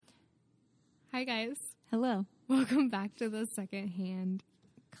Hi, guys. Hello. Welcome back to the Secondhand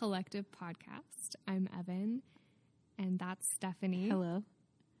Collective Podcast. I'm Evan, and that's Stephanie. Hello.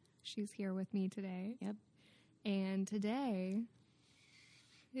 She's here with me today. Yep. And today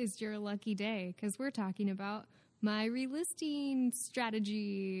is your lucky day because we're talking about my relisting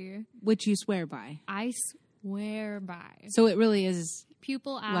strategy. Which you swear by. I swear by. So it really is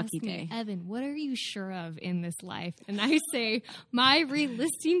People ask lucky me, day. Evan, what are you sure of in this life? And I say, my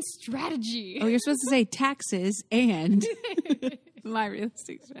relisting strategy. Oh, you're supposed to say taxes and my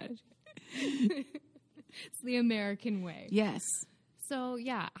realistic strategy. It's the American way. Yes. So,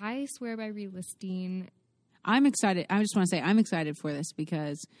 yeah, I swear by relisting. I'm excited. I just want to say I'm excited for this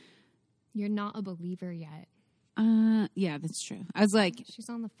because... You're not a believer yet. Yeah, that's true. I was like... She's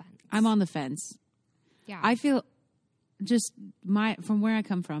on the fence. I'm on the fence. Yeah. I feel just from where I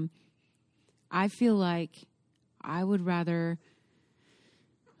come from, I feel like I would rather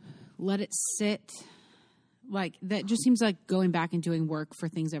let it sit. Like, that just seems like going back and doing work for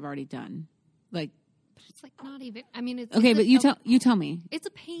things I've already done. Like... It's like not even. I mean, it's okay, it's but you tell me. It's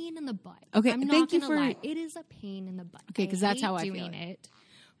a pain in the butt. Okay, I'm not thank you gonna for lie. It is a pain in the butt. Okay, because that's how I feel doing it.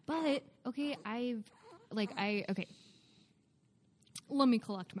 But okay, okay. Let me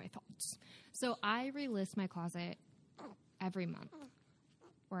collect my thoughts. So I relist my closet every month,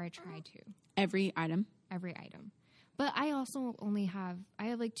 or I try to Every item. But I also I have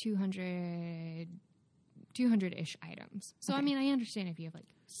like 200-ish items. So, Okay. I mean, I understand if you have like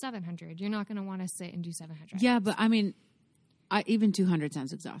 700, you're not going to want to sit and do 700. Yeah, but I mean, even 200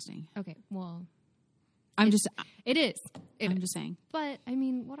 sounds exhausting. Okay, well, It it is. I'm just saying. But, I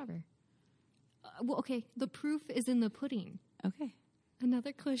mean, whatever. Well, okay, the proof is in the pudding. Okay.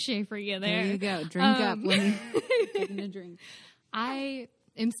 Another cliche for you there. There you go. Drink up when you're taking a drink. I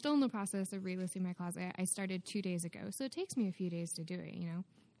am still in the process of relisting my closet. I started 2 days ago, so it takes me a few days to do it,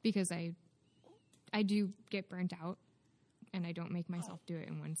 because I do get burnt out, and I don't make myself do it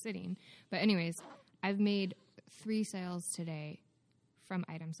in one sitting. But anyways, I've made 3 sales today from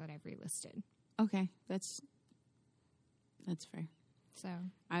items that I've relisted. Okay, that's fair. So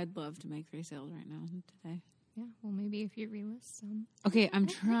I'd love to make 3 sales right now today. yeah, well, maybe if you relist some. Okay, I'm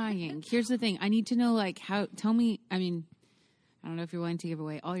trying. Here's the thing. I need to know, tell me, I mean, I don't know if you're willing to give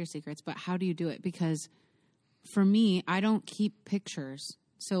away all your secrets, but how do you do it? Because for me, I don't keep pictures.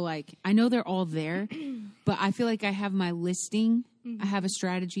 So, I know they're all there, but I feel like I have my listing. Mm-hmm. I have a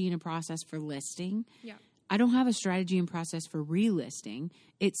strategy and a process for listing. Yeah. I don't have a strategy and process for relisting.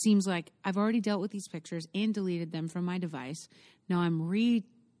 It seems like I've already dealt with these pictures and deleted them from my device. Now I'm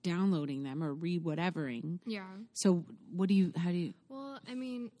re-downloading them or re-whatevering. Yeah. So how do you... Well, I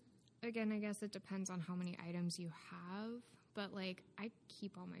mean, again, I guess it depends on how many items you have, but, I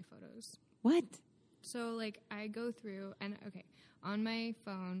keep all my photos. What? So, I go through, and, okay, on my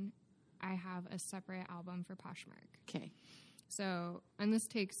phone, I have a separate album for Poshmark. Okay. So, and this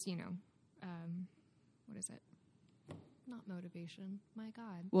takes, what is it? Not motivation. My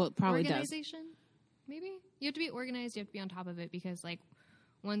God. Well, it probably does. Organization, maybe? You have to be organized. You have to be on top of it because,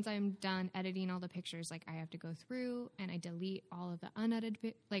 once I'm done editing all the pictures, I have to go through and I delete all of the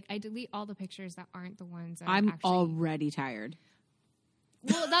unedited, I delete all the pictures that aren't the ones that I'm actually... already tired.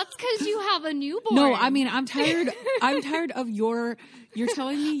 Well, that's because you have a newborn. No, I mean, I'm tired. I'm tired of you're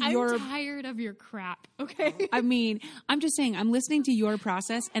telling me I'm tired of your crap, okay? I mean, I'm just saying, I'm listening to your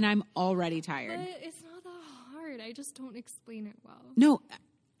process and I'm already tired. But it's not that hard. I just don't explain it well. No,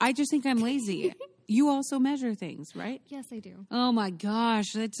 I just think I'm lazy. You also measure things, right? Yes, I do. Oh my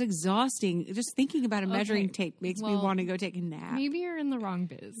gosh, that's exhausting. Just thinking about a measuring tape makes me want to go take a nap. Maybe you're in the wrong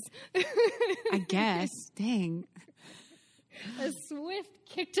biz. I guess. Dang. A swift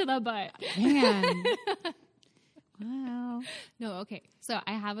kick to the butt. Man. Wow. No, okay. So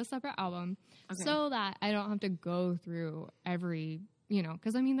I have a separate album so that I don't have to go through every,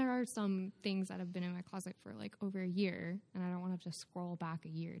 because there are some things that have been in my closet for over a year and I don't want to have to scroll back a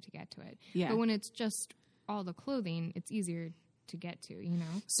year to get to it. Yeah. But when it's just all the clothing, it's easier to get to,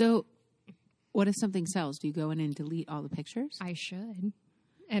 So what if something sells? Do you go in and delete all the pictures? I should.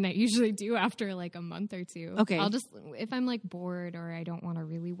 And I usually do after a month or two. Okay. I'll just, if I'm bored or I don't want to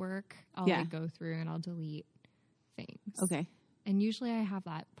really work, I'll go through and I'll delete things. Okay. And usually I have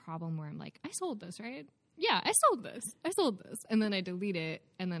that problem where I'm like, I sold this, right? Yeah, I sold this. And then I delete it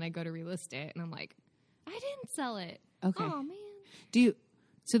and then I go to relist it and I'm like, I didn't sell it. Okay. Oh, man.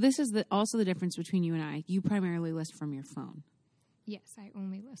 So this is also the difference between you and I. You primarily list from your phone. Yes, I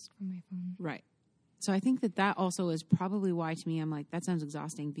only list from my phone. Right. So I think that also is probably why to me I'm like, that sounds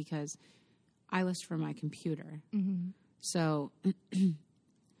exhausting because I list from my computer. Mm-hmm. So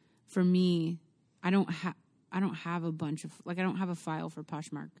for me, I don't have a bunch of, I don't have a file for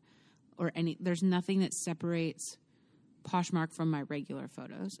Poshmark or there's nothing that separates Poshmark from my regular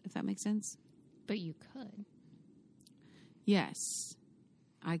photos, if that makes sense. But you could. Yes,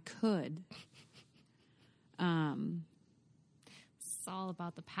 I could. It's all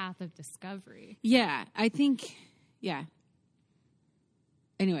about the path of discovery. Yeah, I think, yeah.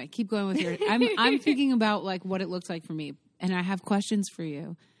 Anyway, keep going with your... I'm thinking about, like, what it looks like for me, and I have questions for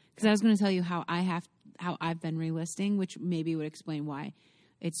you, because I was going to tell you how I've been relisting, which maybe would explain why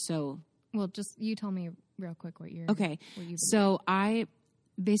it's so... Well, just you tell me real quick what you're... Okay, so I...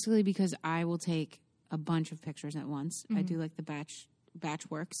 Basically, because I will take a bunch of pictures at once. I do, like, the batch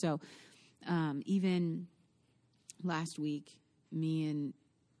work. So, even last week, me and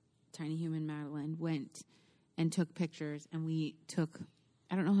Tiny Human Madeline went and took pictures, and we took...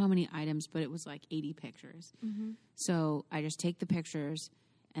 I don't know how many items, but it was like 80 pictures. Mm-hmm. So I just take the pictures,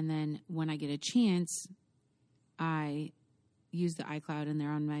 and then when I get a chance, I use the iCloud, and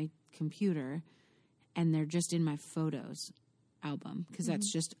they're on my computer, and they're just in my photos album, because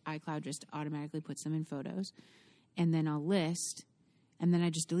that's just iCloud just automatically puts them in photos. And then I'll list, and then I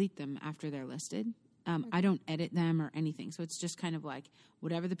just delete them after they're listed. I don't edit them or anything. So it's just kind of like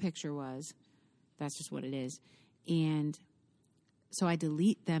whatever the picture was, that's just what it is. And so I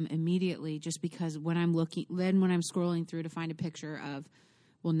delete them immediately, just because when I'm scrolling through to find a picture of,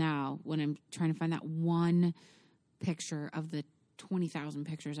 well, now when I'm trying to find that one picture of the 20,000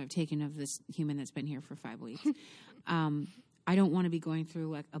 pictures I've taken of this human that's been here for 5 weeks, I don't want to be going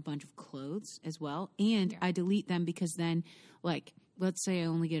through like a bunch of clothes as well. And I delete them because then, like, let's say I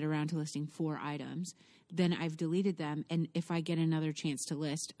only get around to listing 4 items, then I've deleted them. And if I get another chance to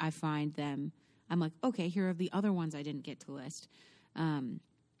list, I find them. I'm like, okay, here are the other ones I didn't get to list.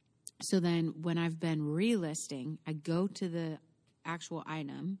 So then when I've been relisting, I go to the actual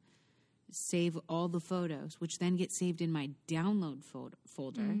item, save all the photos, which then get saved in my download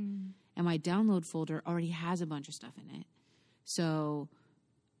folder. And my download folder already has a bunch of stuff in it. So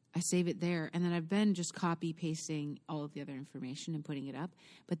I save it there. And then I've been just copy pasting all of the other information and putting it up.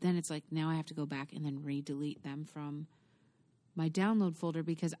 But then it's like, now I have to go back and then re-delete them from my download folder,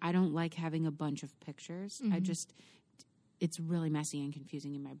 because I don't like having a bunch of pictures. It's really messy and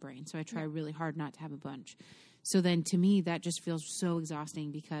confusing in my brain. So I try really hard not to have a bunch. So then to me, that just feels so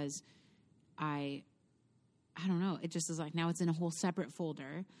exhausting, because I don't know. It just is like, now it's in a whole separate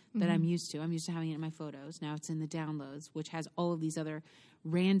folder that I'm used to. I'm used to having it in my photos. Now it's in the downloads, which has all of these other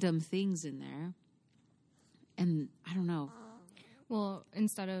random things in there. And I don't know. Well,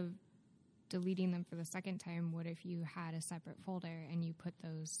 instead of deleting them for the second time, what if you had a separate folder and you put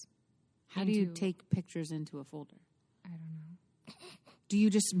those... How do you take pictures into a folder? I don't know. Do you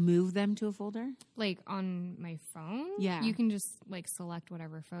just move them to a folder? Like on my phone? Yeah. You can just like select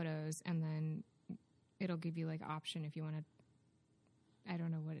whatever photos, and then it'll give you like option if you want to. I don't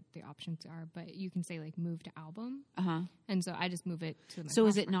know what the options are, but you can say like move to album. And so I just move it to my So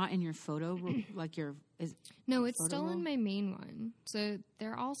is it not in your photo? Like your... No, it's still in my main one. So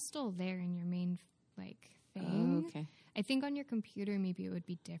they're all still there in your main like thing. Oh, okay. I think on your computer maybe it would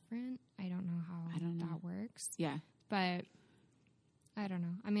be different. I don't know how that works. Yeah. But I don't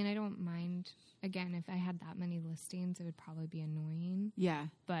know. I mean, I don't mind. Again, if I had that many listings, it would probably be annoying. Yeah.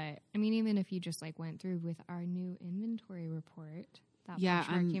 But, I mean, even if you just, like, went through with our new inventory report that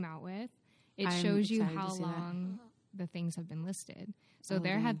Poshmark came out with, it shows you how long the things have been listed. So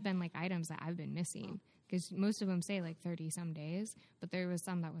there have been, like, items that I've been missing. Because most of them say, like, 30-some days. But there was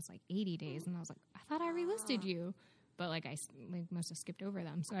some that was, like, 80 days. And I was like, I thought I relisted you. But, like, I must have skipped over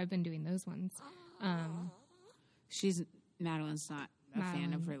them. So I've been doing those ones. Madeline's not a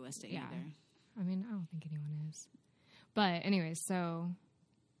fan of relisting either. I mean, I don't think anyone is. But anyways, so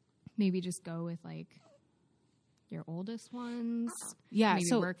maybe just go with like your oldest ones. Yeah.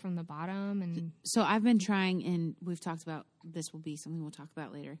 Maybe work from the bottom. And so I've been trying, and we've talked about, this will be something we'll talk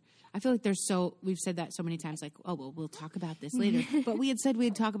about later. I feel like we've said that so many times, like, oh, well, we'll talk about this later. But we had said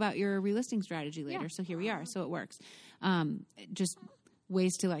we'd talk about your relisting strategy later. Yeah. So here we are. So it works. Just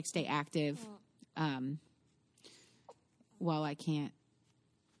ways to like stay active. While I can't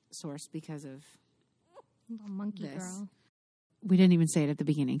source because of little monkey this. Girl. We didn't even say it at the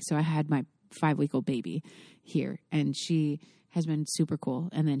beginning. So I had my 5-week-old baby here, and she has been super cool.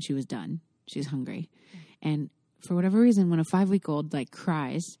 And then she was done. She's hungry. And for whatever reason, when a 5-week-old like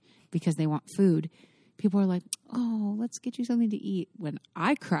cries because they want food, people are like, oh, let's get you something to eat. When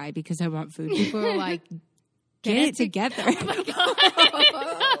I cry because I want food, people are like, get it together. Oh my God.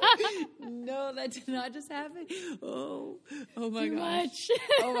 No, that did not just happen. Oh my Too gosh. Much.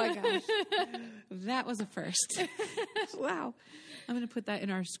 Oh my gosh. That was a first. Wow. I'm going to put that in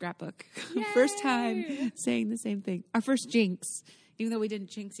our scrapbook. Yay. First time saying the same thing. Our first jinx even though we didn't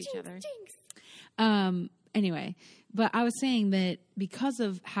jinx each other. Jinx. Anyway, but I was saying that because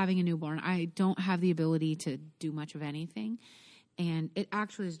of having a newborn, I don't have the ability to do much of anything. And it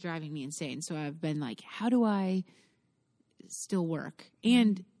actually is driving me insane. So I've been like, how do I still work?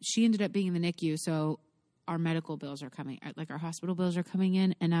 And she ended up being in the NICU. So our medical bills are coming, like our hospital bills are coming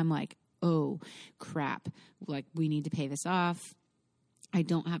in. And I'm like, oh, crap. Like, we need to pay this off. I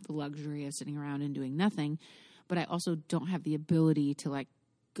don't have the luxury of sitting around and doing nothing. But I also don't have the ability to, like,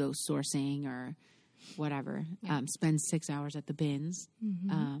 go sourcing or whatever, spend 6 hours at the bins.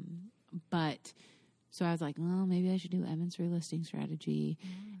 But so I was like, well, maybe I should do Evan's relisting strategy.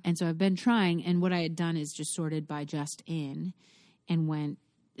 And so I've been trying. And what I had done is just sorted by just in and went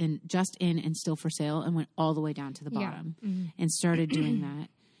and just in and still for sale and went all the way down to the bottom and started doing that.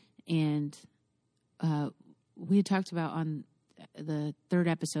 And we had talked about on the third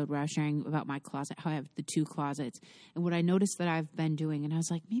episode where I was sharing about my closet, how I have the 2 closets. And what I noticed that I've been doing, and I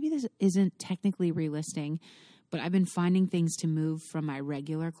was like, maybe this isn't technically relisting, but I've been finding things to move from my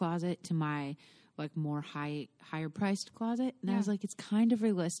regular closet to my like more higher priced closet. And I was like, it's kind of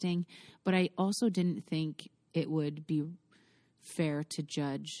relisting, but I also didn't think it would be fair to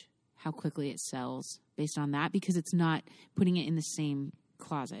judge how quickly it sells based on that, because it's not putting it in the same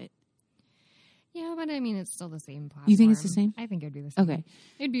closet. Yeah, but I mean, it's still the same platform. You think it's the same? I think it'd be the same. Okay.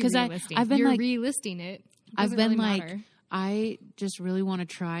 It'd be relisting. I've been You're like, relisting it. I've been really like, matter. I just really want to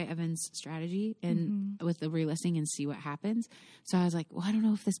try Evan's strategy and with the relisting and see what happens. So I was like, well, I don't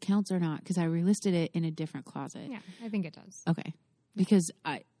know if this counts or not, because I relisted it in a different closet. Yeah, I think it does. Okay. Because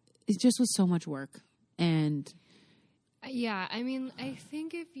it just was so much work. And yeah, I mean, I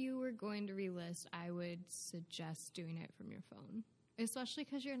think if you were going to relist, I would suggest doing it from your phone, especially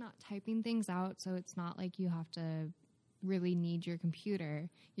because you're not typing things out. So it's not like you have to really need your computer.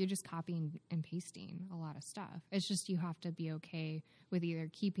 You're just copying and pasting a lot of stuff. It's just you have to be okay with either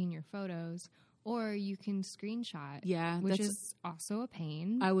keeping your photos or you can screenshot. Yeah, which is also a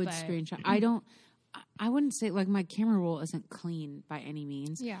pain. I would screenshot. I wouldn't say, like, my camera roll isn't clean by any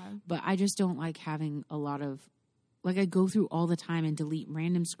means. Yeah. But I just don't like having a lot of, like, I go through all the time and delete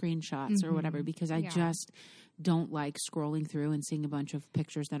random screenshots or whatever, because I just don't like scrolling through and seeing a bunch of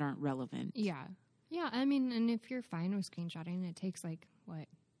pictures that aren't relevant. Yeah. Yeah, I mean, and if you're fine with screenshotting, it takes, like,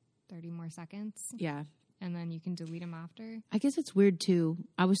 30 more seconds? Yeah. And then you can delete them after? I guess it's weird, too.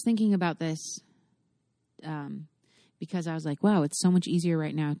 I was thinking about this because I was like, wow, it's so much easier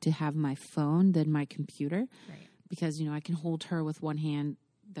right now to have my phone than my computer. Right. Because, you know, I can hold her with one hand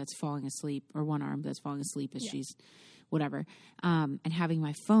that's falling asleep, or one arm that's falling asleep as she's whatever, and having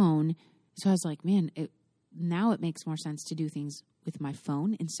my phone. So I was like, man, now it makes more sense to do things with my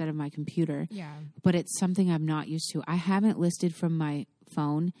phone instead of my computer. Yeah. But it's something I'm not used to. I haven't listed from my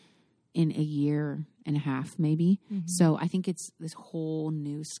phone in a year and a half, maybe. So I think it's this whole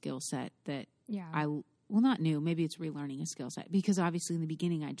new skill set that well, not new, maybe it's relearning a skill set, because obviously in the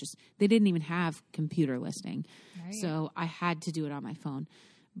beginning they didn't even have computer listing. Right. So I had to do it on my phone.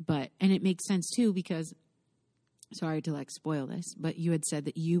 And it makes sense too, because, sorry to like spoil this, but you had said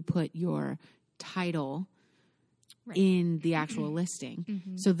that you put your title in the actual listing.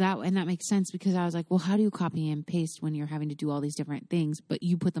 So that makes sense, because I was like, well, how do you copy and paste when you're having to do all these different things, but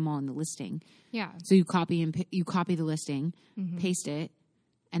you put them all in the listing? Yeah. So you copy the listing, paste it,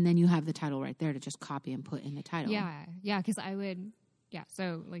 and then you have the title right there to just copy and put in the title. Yeah. Yeah. Because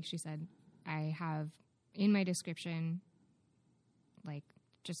so like she said, I have in my description, like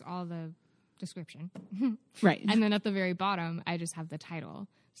just all the description. Right. And then at the very bottom, I just have the title.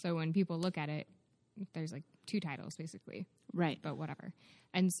 So when people look at it, there's like 2 titles basically. Right. But whatever.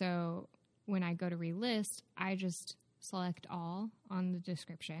 And so when I go to relist, I just select all on the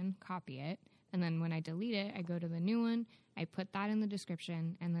description, copy it. And then when I delete it, I go to the new one, I put that in the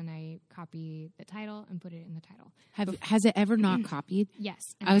description, and then I copy the title and put it in the title. Has it ever not copied? Yes.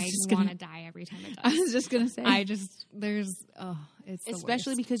 And I want to die every time it does. I was just going to say. It's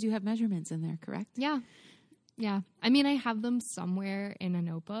especially because you have measurements in there, correct? Yeah. Yeah. I mean, I have them somewhere in a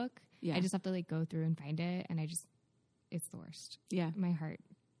notebook. Yeah. I just have to like go through and find it, and it's the worst. Yeah. My heart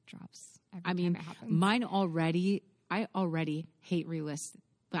drops every time it happens. I already hate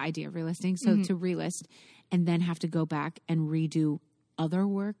the idea of relisting. So to relist and then have to go back and redo other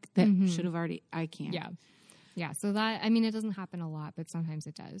work that should have already, I can't. Yeah. Yeah. So that, I mean, it doesn't happen a lot, but sometimes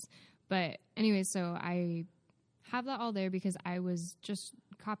it does. But anyway, so I have that all there because I was just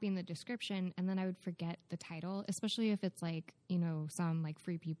copying the description, and then I would forget the title, especially if it's like, you know, some like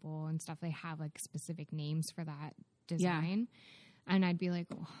Free People and stuff, they have like specific names for that design. Yeah. And I'd be like,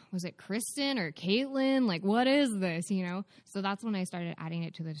 oh, was it Kristen or Caitlin? Like, what is this? You know? So that's when I started adding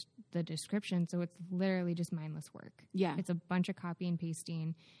it to the the description. So it's literally just mindless work. Yeah. It's a bunch of copy and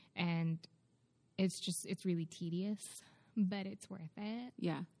pasting, and it's really tedious, but it's worth it.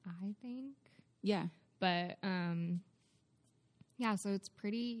 Yeah. I think. Yeah. But, yeah, so it's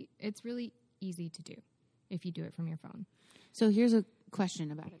really easy to do if you do it from your phone. So here's a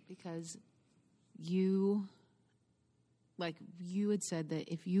question about it, because you had said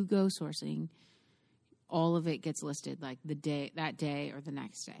that if you go sourcing, all of it gets listed like that day or the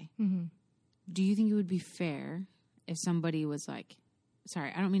next day. Mm-hmm. Do you think it would be fair if somebody was like,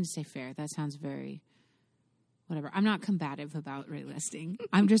 sorry, I don't mean to say fair. That sounds very whatever. I'm not combative about relisting.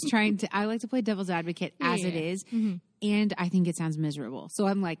 I'm just I like to play devil's advocate as it is. Mm-hmm. And I think it sounds miserable. So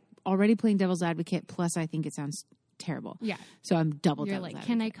I'm like already playing devil's advocate. Plus I think it sounds terrible. Yeah. So I'm double You're devil's like,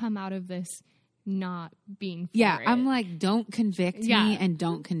 advocate. can I come out of this not being for Yeah. it? I'm like, don't convict me and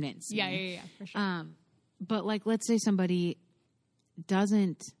don't convince me. Yeah, for sure. But like, let's say somebody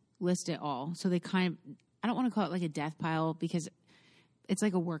doesn't list it all. So they kind of, I don't want to call it like a death pile because it's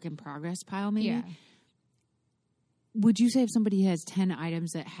like a work in progress pile maybe. Yeah. Would you say if somebody has 10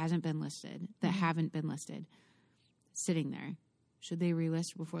 items that haven't been listed, sitting there, should they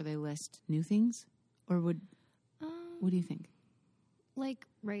relist before they list new things? Or what do you think? Like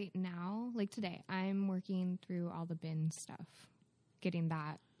right now, like today, I'm working through all the bin stuff, getting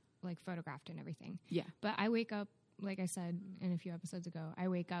that like photographed and everything. Yeah. But I wake up, like I said in a few episodes ago, I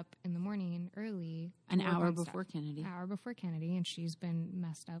wake up in the morning early. An hour before Kennedy. And she's been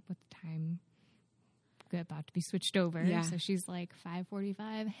messed up with the time about to be switched over. Yeah. So she's like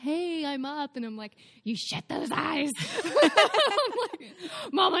 5:45. Hey, I'm up. And I'm like, you shut those eyes. I'm like,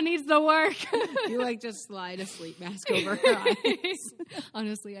 Mama needs to work. You like just slide a sleep mask over her eyes.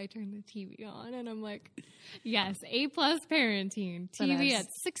 Honestly, I turn the TV on and I'm like, yes, A+ parenting. TV at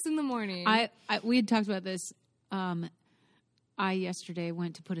 6 a.m. We had talked about this. I yesterday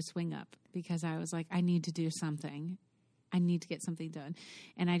went to put a swing up because I was like, I need to do something. I need to get something done.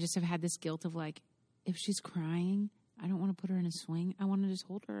 And I just have had this guilt of like, if she's crying, I don't want to put her in a swing. I want to just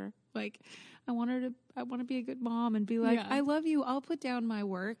hold her. Like, I want to be a good mom and be like, I love you. I'll put down my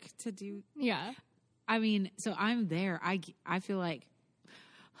work to do. Yeah. I mean, so I'm there. I feel like,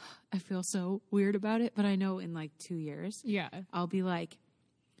 I feel so weird about it, but I know in like 2 years, I'll be like,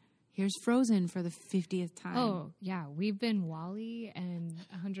 here's Frozen for the 50th time. Oh, yeah. We've been Wally and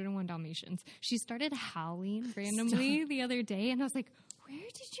 101 Dalmatians. She started howling randomly the other day, and I was like, where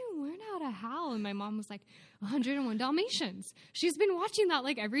did you learn how to howl? And my mom was like, 101 Dalmatians. She's been watching that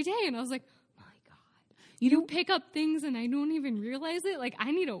like every day. And I was like, my God. You pick up things and I don't even realize it. Like,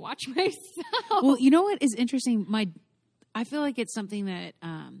 I need to watch myself. Well, you know what is interesting? I feel like it's something that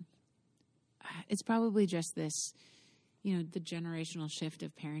it's probably just this, the generational shift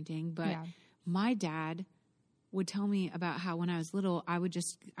of parenting. But my dad would tell me about how when I was little, I would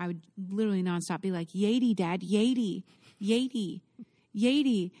literally nonstop be like, Yady, Dad, Yady, Yady,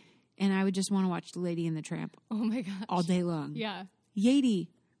 Yady. And I would just want to watch The Lady and the Tramp. Oh my gosh. All day long. Yeah. Yady,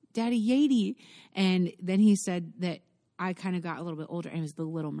 Daddy, Yady. And then he said that I kind of got a little bit older and it was The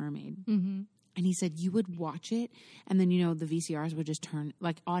Little Mermaid. Mm-hmm. And he said you would watch it and then, the VCRs would just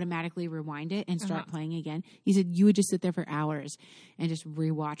automatically rewind it and start playing again. He said you would just sit there for hours and just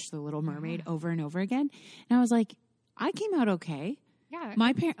rewatch The Little Mermaid over and over again. And I was like, I came out okay. Yeah.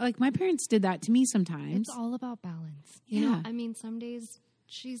 My parents did that to me sometimes. It's all about balance. Yeah. You know, I mean, some days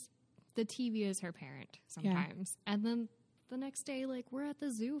the TV is her parent sometimes. Yeah. And then the next day, like, we're at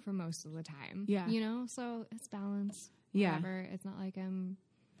the zoo for most of the time. Yeah. So it's balance. Yeah. Whatever. It's not like I'm...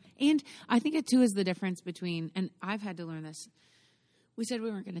 And I think it, too, is the difference between... And I've had to learn this. We said we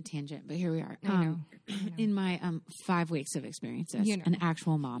weren't going to tangent, but here we are. I know. In my 5 weeks of experience as an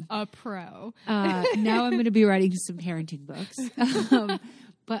actual mom. A pro. Now I'm going to be writing some parenting books.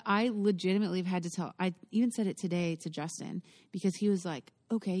 But I legitimately have had to tell... I even said it today to Justin because he was like,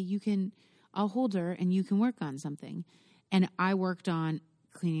 okay, I'll hold her and you can work on something. And I worked on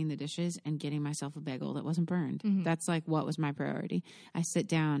cleaning the dishes and getting myself a bagel that wasn't burned. Mm-hmm. That's like what was my priority. I sit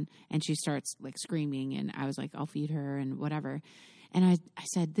down and she starts like screaming and I was like, I'll feed her and whatever. And I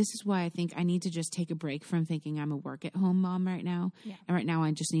said, this is why I think I need to just take a break from thinking I'm a work-at-home mom right now. Yeah. And right now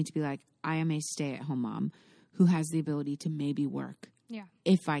I just need to be like, I am a stay-at-home mom who has the ability to maybe work. Yeah.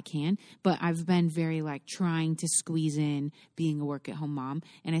 If I can. But I've been very like trying to squeeze in being a work-at-home mom.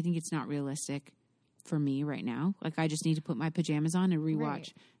 And I think it's not realistic for me right now. Like I just need to put my pajamas on and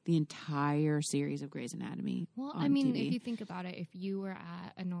rewatch the entire series of Grey's Anatomy. Well, I mean, TV. If you think about it, if you were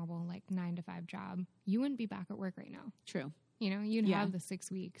at a normal like 9-to-5 job, you wouldn't be back at work right now. True. You'd have the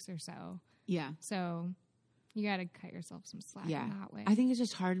 6 weeks or so. Yeah. So you got to cut yourself some slack in that way. I think it's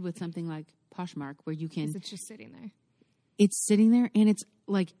just hard with something like Poshmark where you can... It's just sitting there. It's sitting there and it's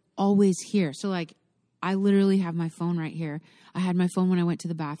like always here. So like, I literally have my phone right here. I had my phone when I went to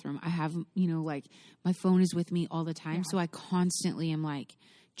the bathroom. I have, like my phone is with me all the time. Yeah. So I constantly am like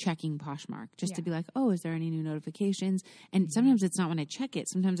checking Poshmark just to be like, oh, is there any new notifications? And sometimes it's not when I check it.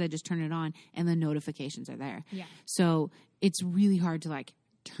 Sometimes I just turn it on and the notifications are there. Yeah. So it's really hard to like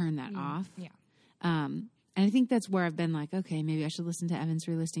turn that off. Yeah. And I think that's where I've been like, okay, maybe I should listen to Evan's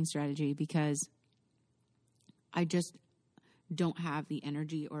relisting strategy because I just don't have the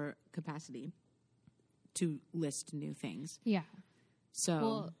energy or capacity to list new things. Yeah. So,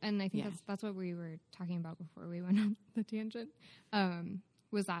 well, and I think that's what we were talking about before we went on the tangent.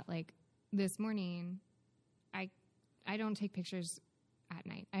 Was that like this morning, I don't take pictures at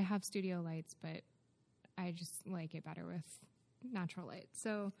night. I have studio lights, but I just like it better with natural light.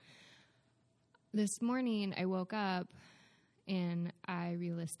 So this morning I woke up and I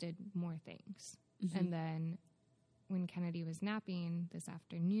relisted more things. Mm-hmm. And then when Kennedy was napping this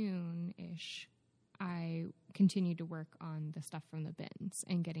afternoon-ish, I continued to work on the stuff from the bins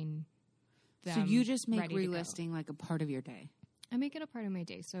and getting them. So you just make relisting like a part of your day? I make it a part of my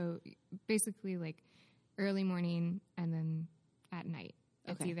day. So basically like early morning and then at night.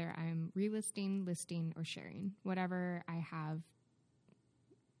 It's either I'm relisting, listing, or sharing. Whatever I have,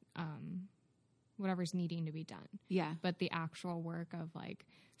 whatever's needing to be done. Yeah. But the actual work of like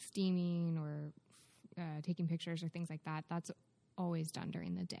steaming or taking pictures or things like that, that's always done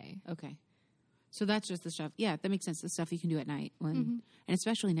during the day. Okay. So that's just the stuff. Yeah, that makes sense. The stuff you can do at night, and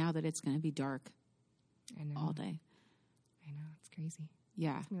especially now that it's going to be dark. I know. All day. I know, it's crazy.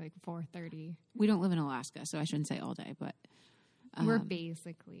 Yeah, it's gonna be like 4:30. We don't live in Alaska, so I shouldn't say all day, but we're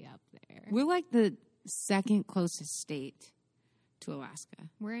basically up there. We're like the second closest state to Alaska.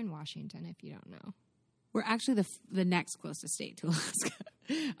 We're in Washington, if you don't know. We're actually the next closest state to Alaska.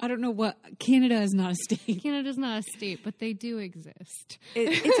 I don't know what... Canada is not a state. Canada's not a state, but they do exist.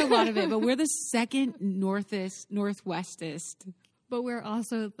 It's a lot of it, but we're the second northwestest. But we're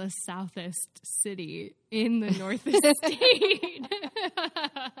also the southest city in the northest state.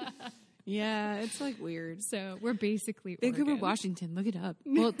 Yeah, it's like weird. So we're basically Vancouver, Oregon. Washington. Look it up.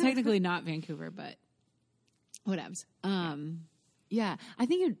 Well, technically not Vancouver, but whatevs. Yeah, I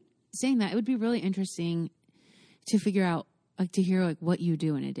think you're saying that it would be really interesting to figure out, like, to hear like what you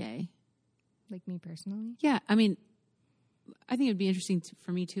do in a day. Like me personally? Yeah, I mean, I think it'd be interesting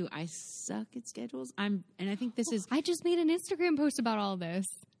for me too. I suck at schedules. And I think this is. I just made an Instagram post about all this.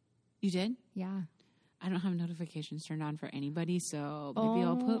 You did? Yeah. I don't have notifications turned on for anybody, so maybe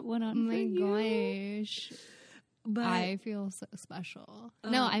I'll put one on for you. Oh my gosh. But I feel so special.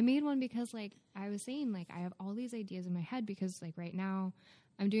 No, I made one because, like, I was saying, like, I have all these ideas in my head because, like, right now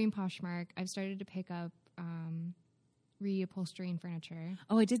I'm doing Poshmark. I've started to pick up reupholstering furniture.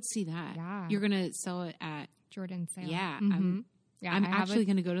 Oh, I did see that. Yeah. You're going to sell it at Jordan's sale. Yeah. Mm-hmm. I'm actually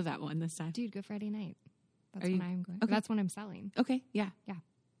going to go to that one this time. Dude, Good Friday night. That's when I'm going. Okay. That's when I'm selling. Okay. Yeah. Yeah.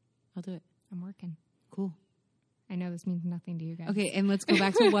 I'll do it. I'm working. Cool. I know this means nothing to you guys. Okay, and let's go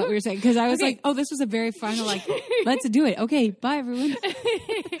back to what we were saying. Because I was like, oh, this was a very final, like, let's do it. Okay, bye, everyone.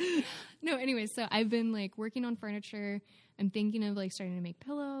 No, anyway, so I've been, like, working on furniture. I'm thinking of, like, starting to make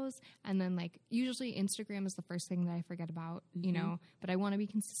pillows. And then, like, usually Instagram is the first thing that I forget about, you know. But I want to be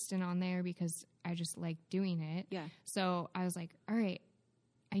consistent on there because I just like doing it. Yeah. So I was like, all right,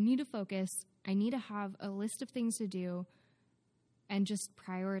 I need to focus. I need to have a list of things to do and just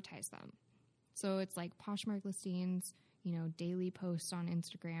prioritize them. So it's like Poshmark listings, you know, daily posts on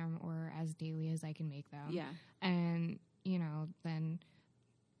Instagram or as daily as I can make them. Yeah. And, you know, then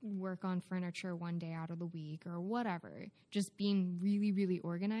work on furniture one day out of the week or whatever. Just being really, really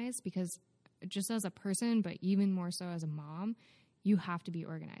organized because just as a person, but even more so as a mom, you have to be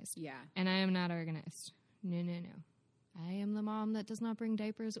organized. Yeah. And I am not organized. No. I am the mom that does not bring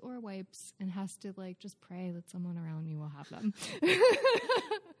diapers or wipes and has to, like, just pray that someone around me will have them.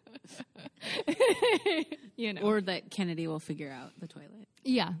 You know, or that Kennedy will figure out the toilet.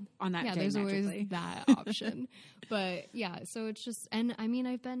 Yeah, on that day. There's always that option. But yeah, so it's just, and I mean,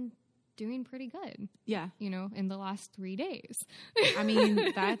 I've been doing pretty good. Yeah, you know, in the last 3 days. I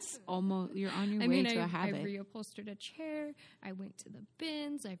mean, that's almost, you're on your way to a habit. I reupholstered a chair. I went to the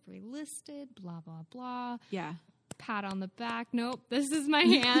bins. I've relisted. Blah blah blah. Yeah. Pat on the back. Nope, this is my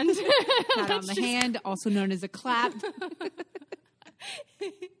hand. Pat on the hand, also known as a clap.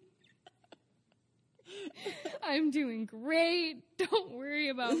 I'm doing great. Don't worry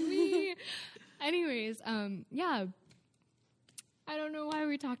about me. Anyways, yeah. I don't know why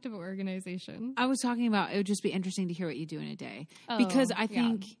we talked about organization. I was talking about it would just be interesting to hear what you do in a day. Because I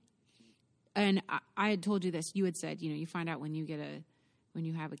think, and I had told you this, you had said, you know, you find out when you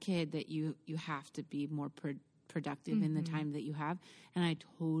have a kid that you have to be more productive in the time that you have. And I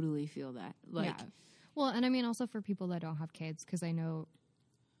totally feel that. Like, yeah. Well, and I mean, also for people that don't have kids, because I know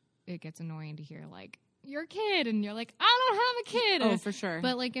it gets annoying to hear, like, you're a kid, and you're like, I don't have a kid. oh, for sure.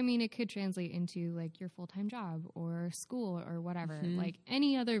 But, like, I mean, it could translate into, like, your full-time job or school or whatever. Like,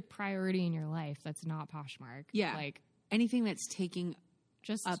 any other priority in your life that's not Poshmark. Yeah. Like, anything that's taking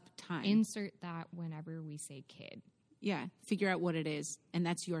just up time. insert that whenever we say kid. Yeah. Figure out what it is. And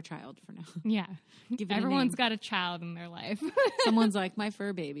that's your child for now. Yeah. Give it a Everyone's name. got a child in their life. Someone's like, my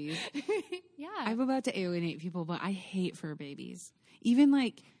fur babies. Yeah. I'm about to alienate people, but I hate fur babies. Even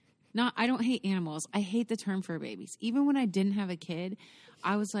like, I don't hate animals. I hate the term fur babies. Even when I didn't have a kid,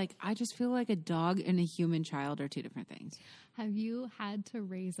 I was like, I just feel like a dog and a human child are two different things. Have you had to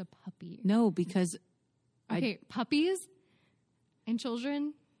raise a puppy? No, because puppies and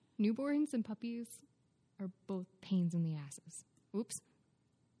children, newborns and puppies are both pains in the asses. Oops.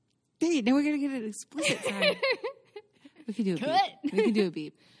 Hey, now we're going to get an explicit side. We can do a Cut. beep. We can do a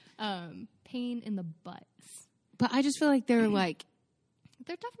beep. Pain in the butts. But I just feel like they're like,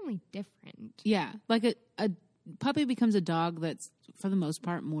 They're definitely different. yeah, like a puppy becomes a dog that's, for the most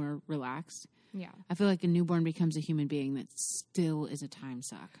part, more relaxed. Yeah. I feel like a newborn becomes a human being that still is a time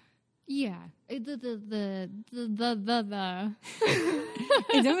suck. Yeah. The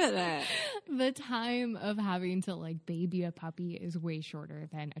time of having to like baby a puppy is way shorter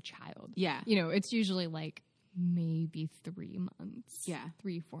than a child. Yeah. You know, it's usually like maybe 3 months. Yeah.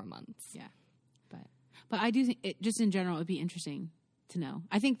 3-4 months. Yeah. But I do think it, just in general, it'd be interesting to know.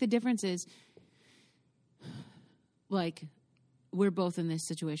 I think the difference is, like, we're both in this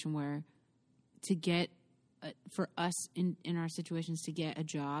situation where to get, for us in our situations, to get a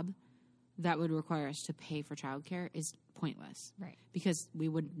job that would require us to pay for childcare is pointless. right. Because we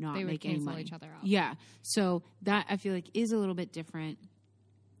would not They would make any cancel money. each other out. Yeah. So that I feel like is a little bit different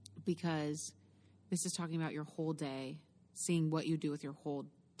because this is talking about your whole day, seeing what you do with your whole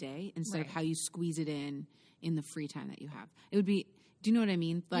day instead of Right. how you squeeze it in the free time that you have. It would be, do you know what I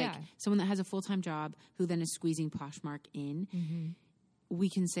mean? Like Yeah. someone that has a full-time job who then is squeezing Poshmark in, we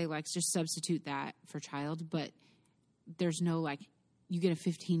can say like just substitute that for child, but there's no like, you get a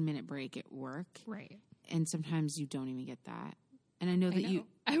 15-minute break at work. Right. And sometimes you don't even get that. And I know that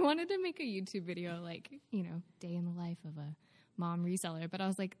I wanted to make a YouTube video, like, you know, day in the life of a mom reseller, but I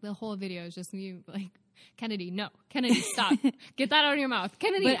was like, the whole video is just me like, Kennedy, stop. Get that out of your mouth.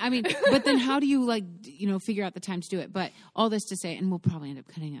 Kennedy. But I mean, but then how do you like, you know, figure out the time to do it? But all this to say, and we'll probably end up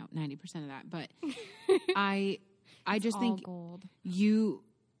cutting out 90% of that, but I just think gold.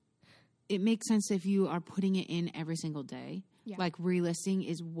 it makes sense if you are putting it in every single day. Yeah. Like relisting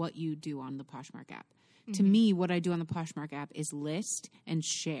is what you do on the Poshmark app. To me, what I do on the Poshmark app is list and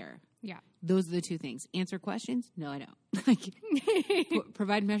share. Yeah. Those are the two things. Answer questions? No, I don't. Like,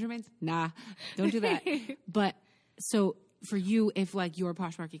 provide measurements? Nah, don't do that. But so for you, if like your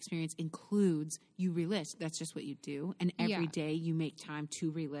Poshmark experience includes you relist, that's just what you do. And every day you make time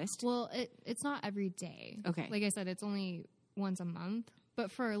to relist. Well, it's not every day. Okay. Like I said, it's only once a month.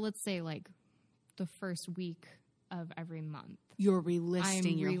 But for, let's say, like the first week of every month, You're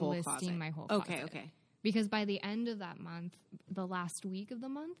relisting I'm your whole relisting closet. my whole closet. Okay. Because by the end of that month, the last week of the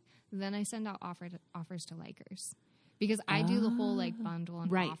month, then I send out offers to likers. Because I do the whole like bundle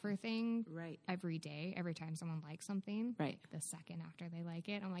and offer thing every day. Every time someone likes something, the second after they like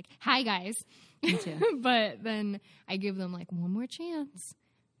it, I'm like, "Hi guys." Me too. But then I give them like one more chance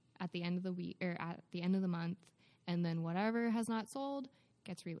at the end of the week or at the end of the month, and then whatever has not sold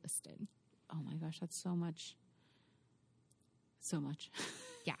gets relisted. Oh my gosh, that's so much. So much.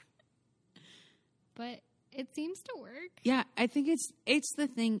 Yeah. But it seems to work. Yeah, I think it's the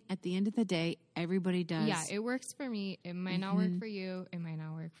thing at the end of the day, everybody does. Yeah, it works for me. It might not work for you. It might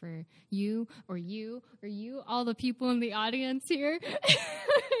not work for you, all the people in the audience here.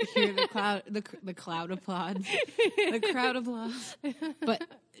 Hear the cloud applauds. The crowd applauds. But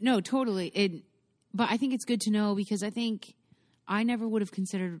no, totally. But I think it's good to know because I think I never would have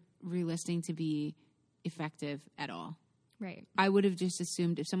considered relisting to be effective at all. Right. I would have just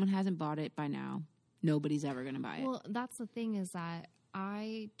assumed if someone hasn't bought it by now, nobody's ever going to buy it. Well, that's the thing is that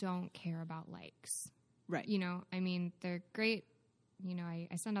I don't care about likes. Right. You know, I mean, they're great. You know, I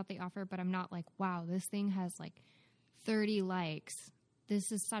send out the offer, but I'm not like, wow, this thing has like 30 likes.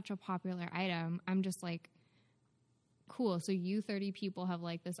 This is such a popular item. I'm just like, cool. So you 30 people have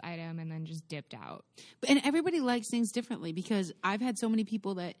liked this item and then just dipped out. And everybody likes things differently because I've had so many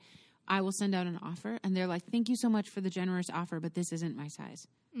people that I will send out an offer and they're like, thank you so much for the generous offer, but this isn't my size.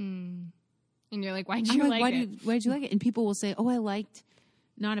 And you're like, why'd you like it? Why'd you like it? And people will say, oh, I liked,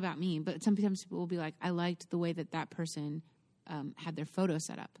 not about me, but sometimes people will be like, I liked the way that person had their photo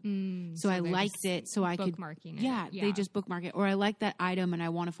set up. So So I liked it. So I could bookmarking it. Yeah, they just bookmark it. Or I like that item and I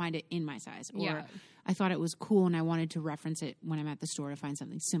want to find it in my size. Or Yeah. I thought it was cool and I wanted to reference it when I'm at the store to find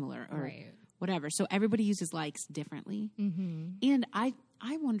something similar or Right. whatever. So everybody uses likes differently. Mm-hmm. And I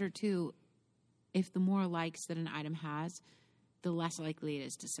wonder too, if the more likes that an item has, the less likely it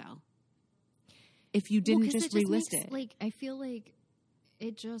is to sell. If you didn't just relist it. Like, I feel like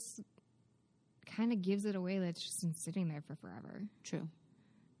it just kind of gives it away that's just been sitting there for forever. True.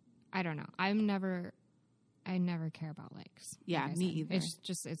 I don't know. I never care about likes. Yeah, like I me said. either.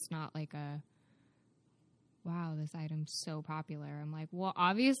 It's not like wow, this item's so popular. I'm like, well,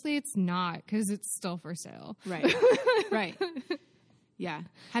 obviously it's not because it's still for sale. Right. Right. Yeah.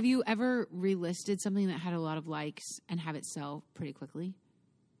 Have you ever relisted something that had a lot of likes and have it sell pretty quickly?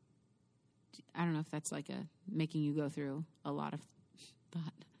 I don't know if that's like making you go through a lot of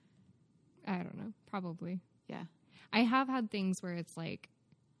thought. I don't know. Probably. Yeah. I have had things where it's like,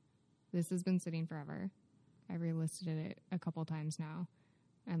 this has been sitting forever. I relisted it a couple times now.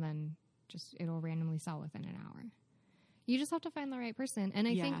 And then just it'll randomly sell within an hour. You just have to find the right person. And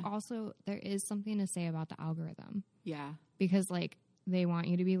I think also there is something to say about the algorithm. Yeah. Because like they want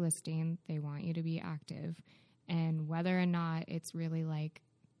you to be listing, they want you to be active. And whether or not it's really like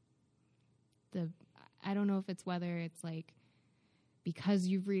I don't know if it's whether it's like because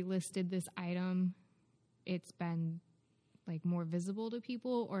you've relisted this item, it's been like more visible to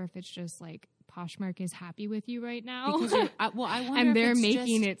people, or if it's just like Poshmark is happy with you right now. Because I wonder and if they're it's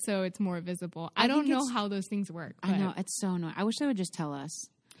making just, it so it's more visible. I I don't think know it's- how those things work. I know, it's so annoying. I wish they would just tell us.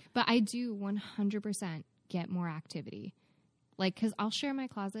 But I do 100% get more activity. Like, because I'll share my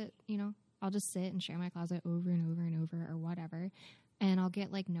closet, I'll just sit and share my closet over and over and over or whatever, and I'll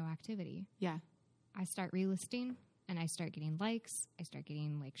get like no activity. Yeah. I start relisting and I start getting likes, I start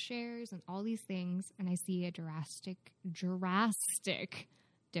getting like shares and all these things, and I see a drastic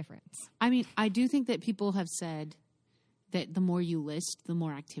difference. I mean, I do think that people have said that the more you list, the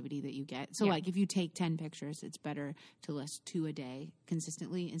more activity that you get. So, like, if you take 10 pictures, it's better to list 2 a day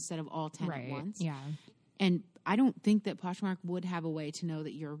consistently instead of all 10 at once. Yeah. And I don't think that Poshmark would have a way to know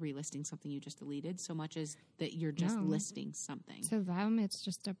that you're relisting something you just deleted so much as that you're just listing something. To them, it's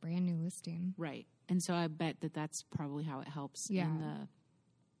just a brand new listing. Right. And so I bet that that's probably how it helps in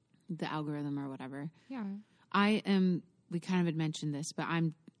the algorithm or whatever. Yeah. We kind of had mentioned this, but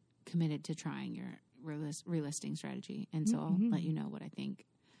I'm committed to trying your relisting strategy. And so I'll let you know what I think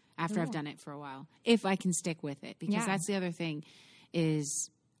after I've done it for a while, if I can stick with it. Because that's the other thing is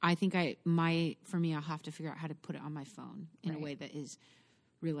I think for me, I'll have to figure out how to put it on my phone in a way that is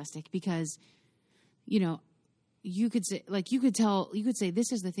realistic because, you could say,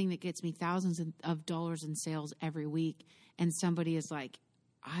 this is the thing that gets me thousands of dollars in sales every week. And somebody is like,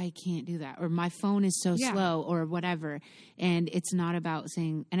 I can't do that. Or my phone is so slow or whatever. And it's not about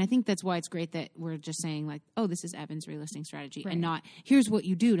saying, and I think that's why it's great that we're just saying like, oh, this is Evan's relisting strategy and not here's what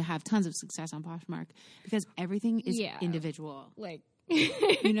you do to have tons of success on Poshmark because everything is individual. Like,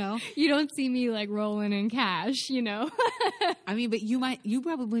 you don't see me like rolling in cash, I mean, but you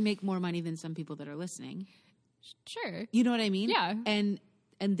probably make more money than some people that are listening. Sure. You know what I mean? Yeah. And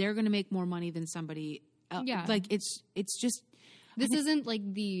they're going to make more money than somebody else. Yeah. Like it's just, this isn't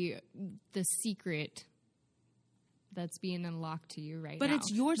like the secret that's being unlocked to you right now. But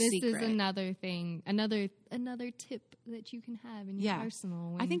it's your secret. This is another thing, another tip that you can have in your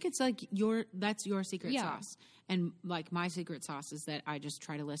arsenal. I think it's like that's your secret sauce. And like my secret sauce is that I just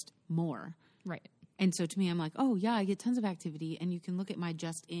try to list more. Right. And so to me, I'm like, oh yeah, I get tons of activity and you can look at my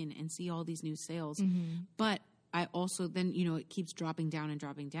just in and see all these new sales. Mm-hmm. But I also then, it keeps dropping down. And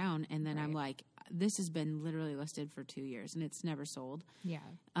then I'm like, this has been literally listed for 2 years and it's never sold. Yeah.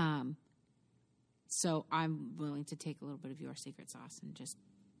 So I'm willing to take a little bit of your secret sauce and just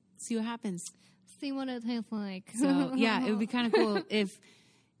see what happens. See what it tastes like. So yeah, it would be kind of cool if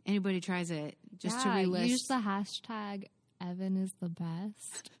anybody tries it just to relist. Use the hashtag Evan is the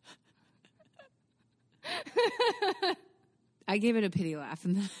best. I gave it a pity laugh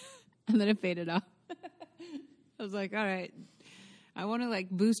and then it faded off. I was like, all right, I want to like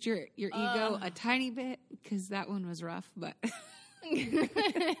boost your ego a tiny bit because that one was rough, but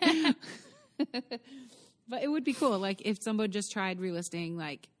but it would be cool. Like if someone just tried relisting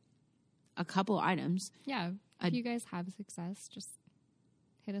like a couple items. Yeah. If you guys have success, just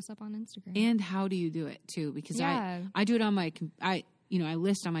hit us up on Instagram. And how do you do it too? Because I do it on my, I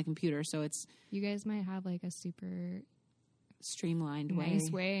list on my computer. So it's. You guys might have like a super streamlined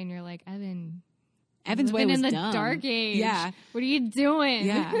nice way. And you're like, Evan's way was in the dumb. Dark age. Yeah. What are you doing?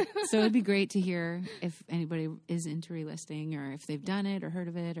 Yeah. So it'd be great to hear if anybody is into relisting or if they've done it or heard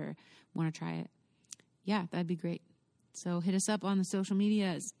of it or want to try it. Yeah, that'd be great. So hit us up on the social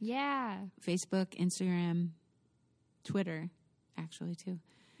medias. Yeah. Facebook, Instagram, Twitter, actually, too.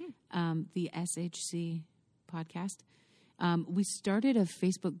 The SHC podcast. We started a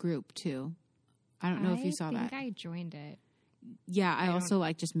Facebook group, too. I don't know if you saw that. I think I joined it. Yeah, I also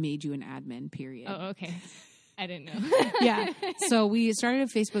just made you an admin, period. Oh, okay. I didn't know. Yeah. So we started a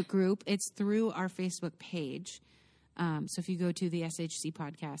Facebook group. It's through our Facebook page. So if you go to the SHC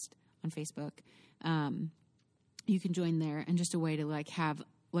podcast on Facebook, you can join there, and just a way to have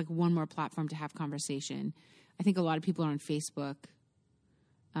one more platform to have conversation. I think a lot of people are on Facebook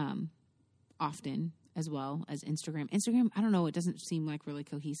often, as well as Instagram. Instagram, I don't know, it doesn't seem like really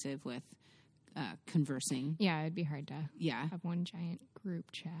cohesive with conversing. Yeah, it'd be hard to have one giant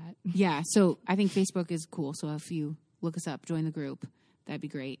group chat. Yeah, so I think Facebook is cool. So if you look us up, join the group, that'd be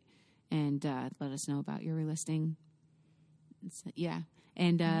great. And let us know about your relisting.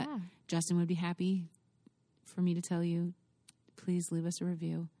 And Justin would be happy for me to tell you, please leave us a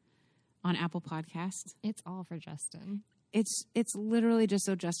review on Apple Podcasts. It's all for Justin. It's literally just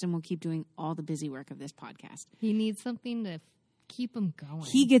so Justin will keep doing all the busy work of this podcast. He needs something to keep him going.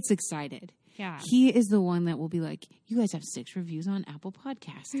 He gets excited. Yeah. He is the one that will be like, you guys have 6 reviews on Apple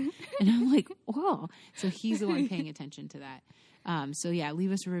Podcasts. And I'm like, whoa. So he's the one paying attention to that. So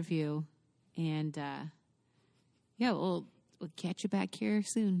leave us a review. And we'll catch you back here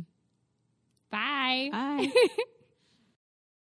soon. Bye. Bye.